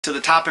To the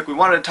topic we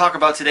wanted to talk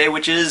about today,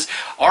 which is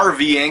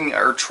RVing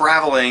or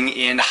traveling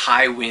in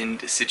high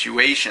wind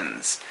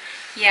situations.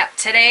 Yeah,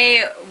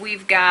 today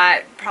we've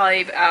got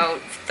probably about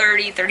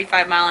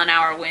 35 mile an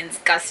hour winds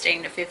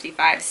gusting to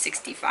 55,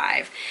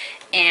 65.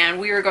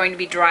 And we were going to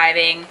be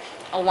driving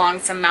along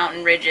some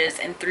mountain ridges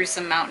and through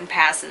some mountain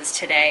passes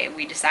today.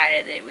 We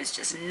decided that it was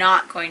just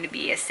not going to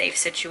be a safe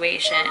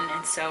situation,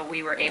 and so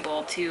we were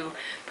able to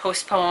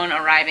postpone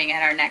arriving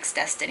at our next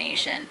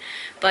destination.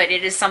 But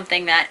it is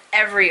something that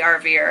every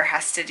RVer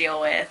has to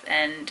deal with,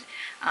 and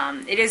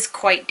it is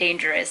quite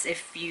dangerous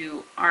if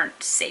you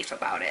aren't safe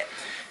about it.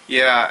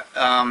 Yeah,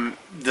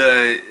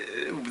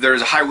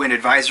 there's a high wind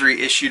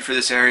advisory issued for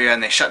this area,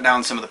 and they shut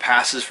down some of the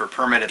passes for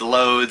permitted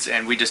loads,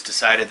 and we just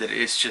decided that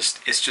it's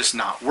just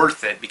not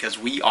worth it because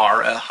we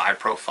are a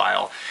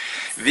high-profile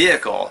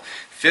vehicle.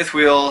 Fifth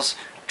wheels,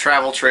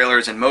 travel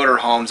trailers, and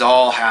motorhomes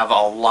all have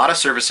a lot of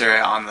surface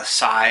area on the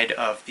side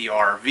of the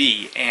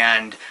RV,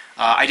 and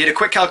I did a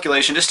quick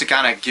calculation just to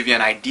kind of give you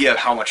an idea of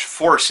how much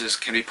force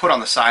can be put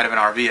on the side of an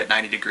RV at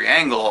 90-degree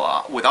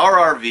angle. With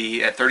our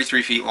RV at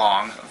 33 feet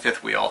long,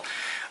 fifth wheel,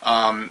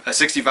 a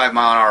 65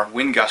 mile an hour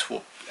wind gust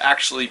will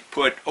actually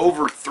put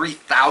over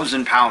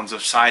 3,000 pounds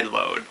of side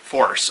load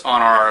force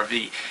on our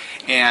RV.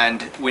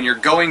 And when you're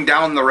going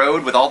down the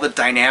road with all the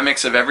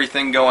dynamics of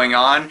everything going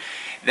on,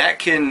 that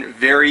can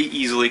very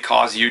easily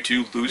cause you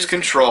to lose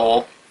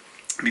control,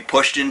 be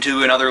pushed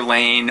into another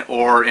lane,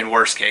 or in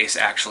worst case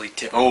actually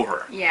tip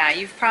over. Yeah,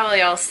 you've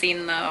probably all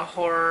seen the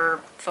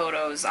horror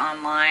photos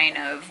online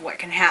of what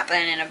can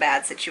happen in a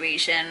bad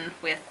situation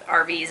with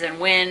RVs and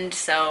wind,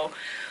 so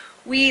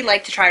we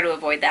like to try to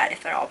avoid that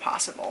if at all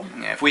possible.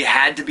 Yeah, if we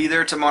had to be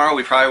there tomorrow,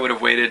 we probably would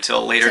have waited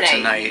till later Today.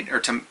 tonight, or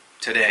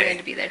today. We had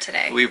to be there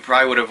today. We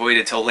probably would have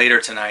waited till later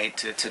tonight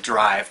to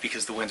drive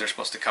because the winds are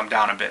supposed to come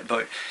down a bit,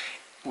 but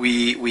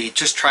we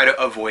just try to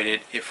avoid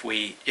it if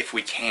we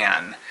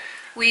can.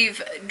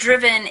 We've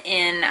driven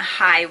in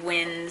high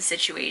wind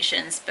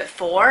situations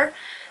before,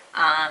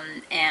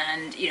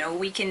 and you know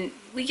we can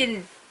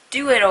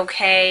do it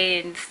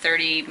okay in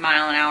 30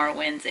 mile an hour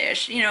winds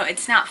ish. You know,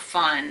 it's not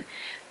fun,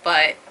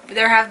 but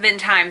there have been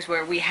times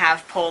where we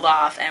have pulled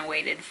off and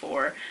waited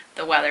for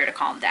the weather to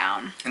calm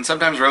down. And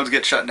sometimes roads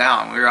get shut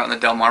down. We were out in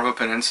the Delmarva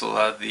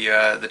Peninsula.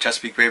 The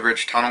Chesapeake Bay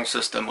Bridge tunnel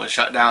system was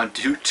shut down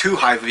due to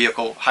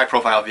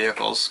high-profile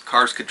vehicles.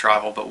 Cars could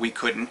travel, but we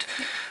couldn't.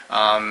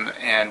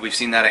 And we've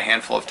seen that a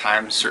handful of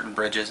times, certain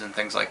bridges and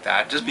things like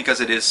that, just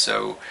because it is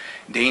so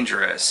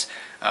dangerous.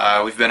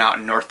 We've been out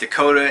in North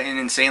Dakota in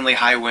insanely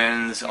high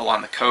winds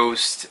along the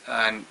coast,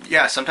 and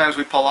yeah, sometimes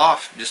we pull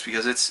off just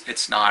because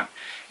it's not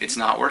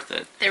worth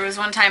it. There was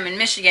one time in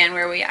Michigan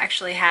where we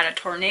actually had a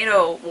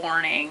tornado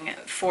warning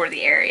for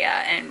the area,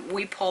 and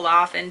we pulled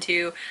off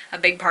into a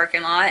big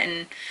parking lot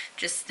and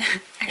just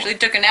actually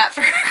took a nap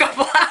for a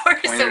couple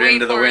hours to wait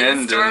for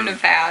the storm to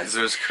pass.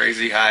 It was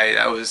crazy high.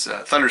 That was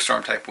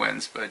thunderstorm type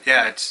winds, but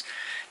yeah, it's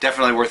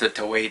definitely worth it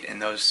to wait in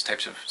those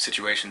types of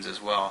situations as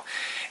well.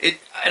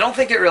 I don't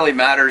think it really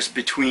matters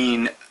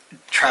between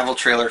travel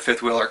trailer,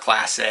 fifth wheel, or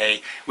Class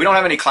A. We don't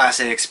have any Class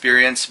A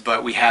experience,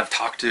 but we have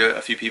talked to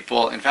a few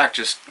people. In fact,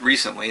 just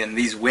recently, in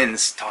these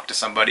winds, talked to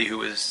somebody who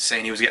was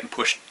saying he was getting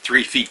pushed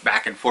 3 feet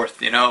back and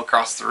forth,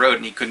 across the road,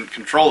 and he couldn't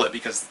control it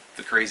because of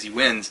the crazy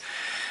winds.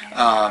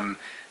 Yeah.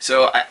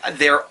 So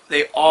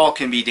they all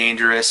can be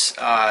dangerous.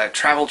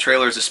 Travel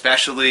trailers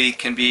especially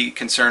can be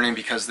concerning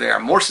because they are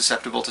more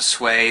susceptible to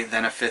sway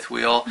than a fifth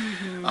wheel,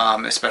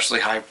 especially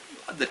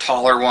the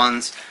taller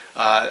ones.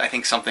 I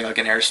think something like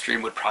an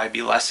Airstream would probably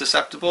be less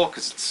susceptible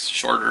because it's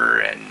shorter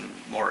and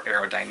more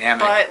aerodynamic.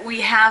 But we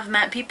have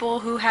met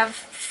people who have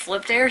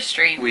flipped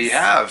Airstreams. We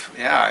have,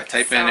 yeah.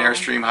 Type in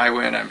Airstream high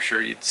wind, I'm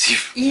sure you'd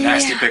see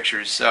nasty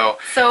pictures. So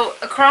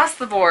across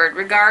the board,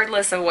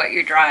 regardless of what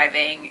you're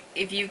driving,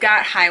 if you've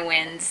got high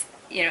winds,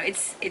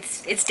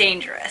 it's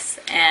dangerous,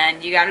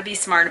 and you got to be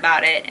smart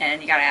about it,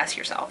 and you got to ask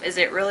yourself, is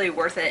it really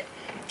worth it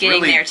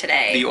getting there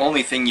today? The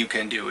only thing you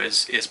can do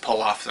is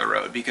pull off the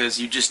road because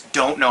you just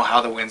don't know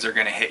how the winds are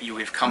going to hit you.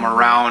 We've come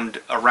around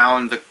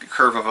the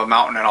curve of a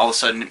mountain, and all of a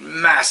sudden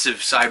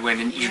massive side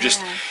wind, and you're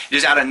just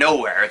out of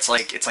nowhere. It's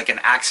like an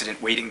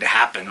accident waiting to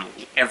happen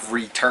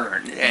every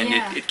turn,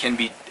 and it can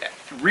be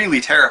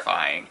really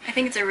terrifying. I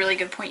think it's a really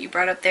good point you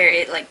brought up there.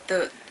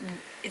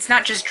 It's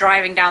not just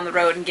driving down the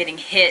road and getting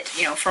hit,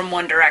 from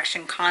one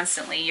direction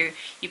constantly.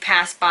 You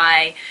pass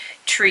by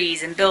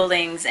trees and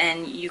buildings,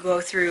 and you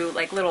go through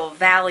like little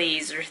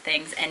valleys or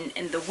things,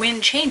 and the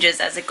wind changes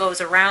as it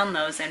goes around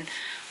those. And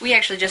we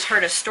actually just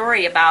heard a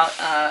story about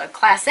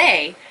Class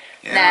A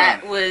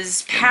that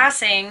was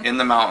passing in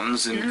the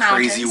mountains in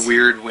crazy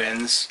weird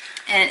winds,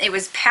 and it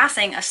was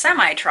passing a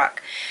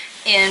semi-truck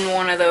in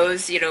one of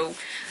those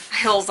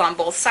hills on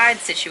both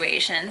sides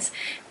situations,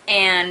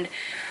 and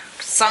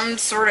some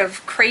sort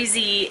of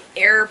crazy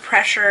air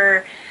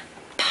pressure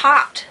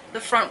popped the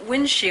front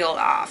windshield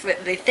off.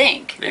 They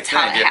think that's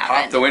how it happened.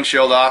 Popped the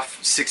windshield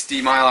off,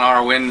 60 mile an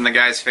hour wind in the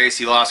guy's face.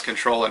 He lost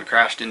control and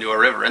crashed into a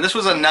river. And this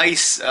was a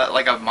nice,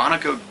 like a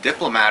Monaco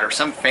Diplomat or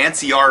some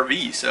fancy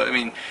RV. So I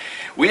mean,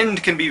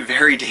 wind can be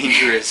very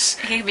dangerous.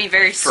 It can be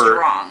very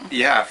strong.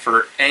 Yeah,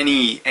 for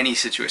any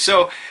situation.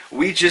 So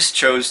we just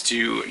chose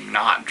to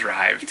not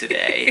drive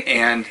today.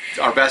 And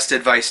our best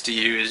advice to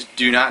you is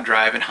do not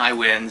drive in high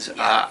winds.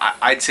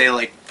 I'd say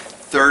like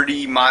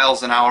 30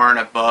 miles an hour and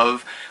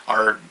above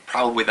are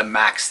probably the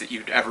max that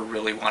you'd ever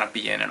really want to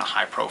be in a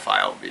high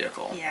profile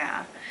vehicle.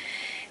 Yeah.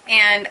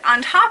 And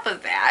on top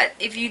of that,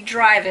 if you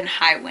drive in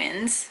high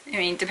winds, I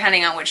mean,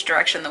 depending on which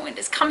direction the wind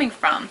is coming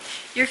from,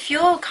 your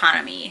fuel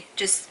economy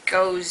just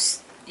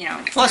goes, you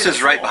know. Plus,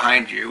 it's right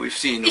behind you. We've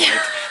seen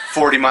like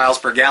 40 miles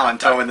per gallon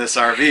towing this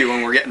RV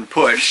when we're getting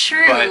pushed.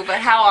 True, but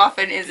how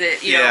often is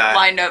it, you know,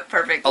 lined up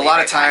perfectly? A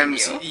lot of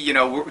times, you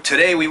know,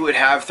 today we would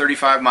have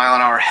 35 mile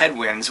an hour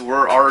headwinds.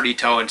 We're already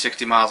towing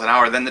 60 miles an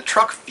hour. Then the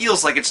truck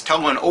feels like it's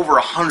towing over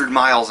 100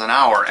 miles an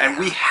hour, and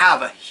we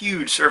have a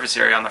huge surface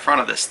area on the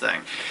front of this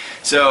thing.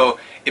 So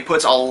it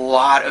puts a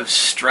lot of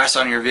stress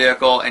on your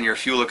vehicle, and your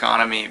fuel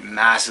economy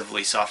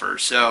massively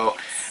suffers. So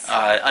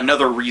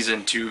another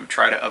reason to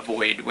try to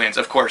avoid winds.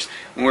 Of course,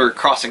 when we were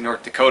crossing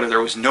North Dakota,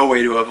 there was no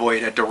way to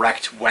avoid a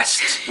direct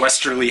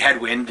westerly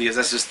headwind, because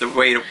that's just the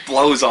way it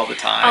blows all the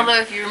time. Although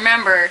if you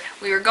remember,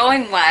 we were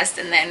going west,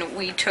 and then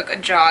we took a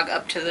jog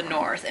up to the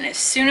north, and as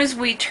soon as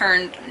we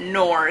turned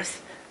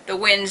north, the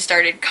wind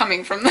started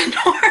coming from the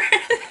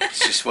north.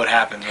 It's just what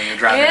happens when you're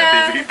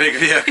driving a big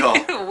vehicle.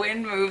 The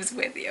wind moves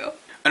with you.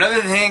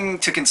 Another thing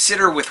to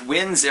consider with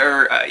winds,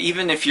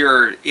 even if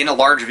you're in a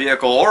large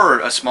vehicle or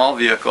a small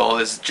vehicle,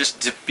 is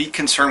just to be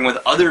concerned with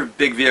other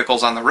big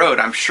vehicles on the road.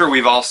 I'm sure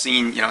we've all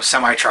seen, you know,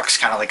 semi-trucks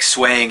kind of like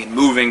swaying and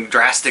moving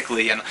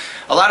drastically, and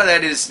a lot of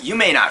that is, you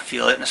may not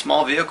feel it in a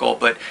small vehicle,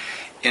 but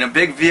in a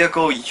big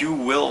vehicle you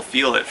will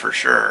feel it for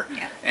sure.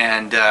 Yeah.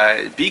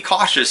 And be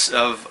cautious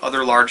of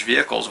other large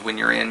vehicles when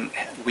you're in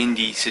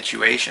windy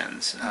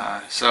situations.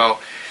 So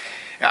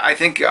I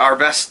think our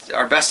best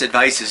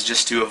advice is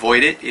just to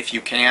avoid it if you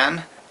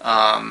can,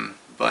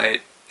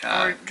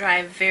 or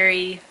drive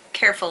very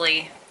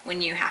carefully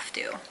when you have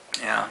to.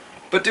 Yeah,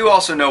 but do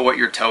also know what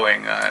you're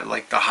towing.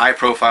 Like the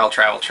high-profile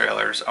travel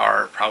trailers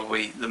are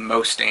probably the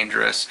most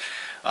dangerous.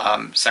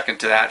 Second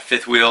to that,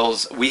 fifth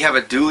wheels. We have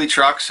a dually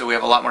truck, so we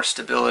have a lot more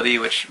stability,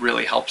 which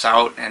really helps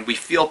out, and we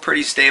feel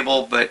pretty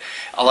stable. But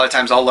a lot of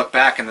times I'll look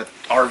back and the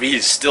RV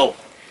is still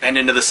bend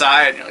into the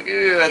side, and you're like,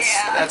 ew,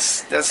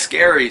 that's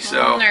scary.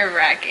 So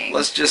nerve-wracking.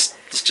 Let's just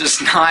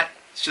not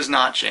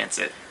chance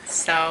it.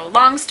 So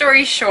long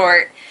story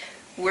short,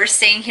 we're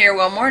staying here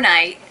one more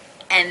night,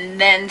 and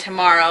then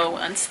tomorrow,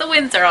 once the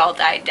winds are all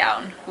died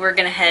down, we're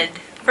gonna head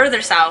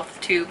further south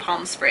to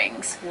Palm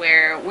Springs,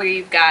 where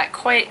we've got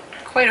quite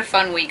a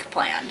fun week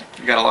planned.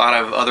 We've got a lot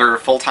of other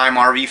full-time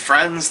RV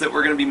friends that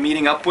we're going to be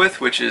meeting up with,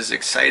 which is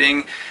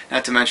exciting.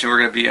 Not to mention we're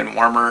going to be in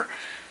warmer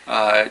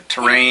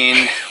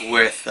terrain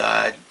with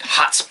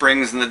hot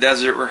springs in the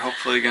desert we're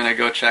hopefully going to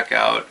go check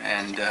out,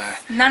 and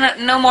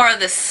no more of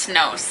this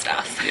snow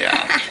stuff.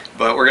 Yeah,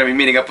 but we're going to be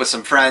meeting up with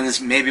some friends.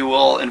 Maybe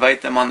we'll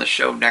invite them on the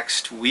show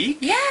next week.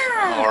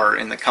 Yeah. Or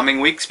in the coming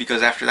weeks,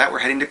 because after that we're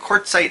heading to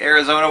Quartzsite,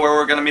 Arizona, where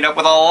we're going to meet up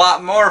with a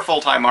lot more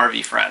full-time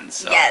RV friends.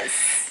 So yes.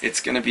 It's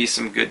going to be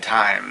some good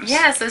times.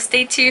 Yeah, so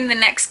stay tuned the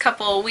next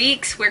couple of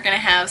weeks. We're going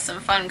to have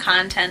some fun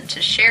content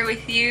to share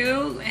with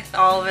you, with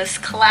all of us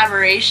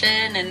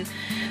collaboration and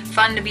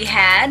fun to be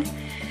had.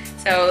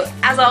 So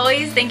as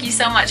always, thank you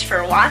so much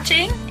for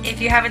watching. If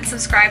you haven't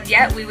subscribed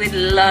yet, we would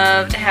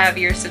love to have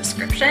your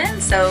subscription.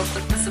 So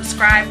click the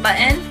subscribe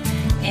button,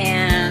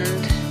 and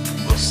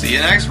we'll see you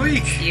next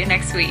week. See you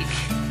next week.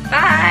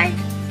 Bye.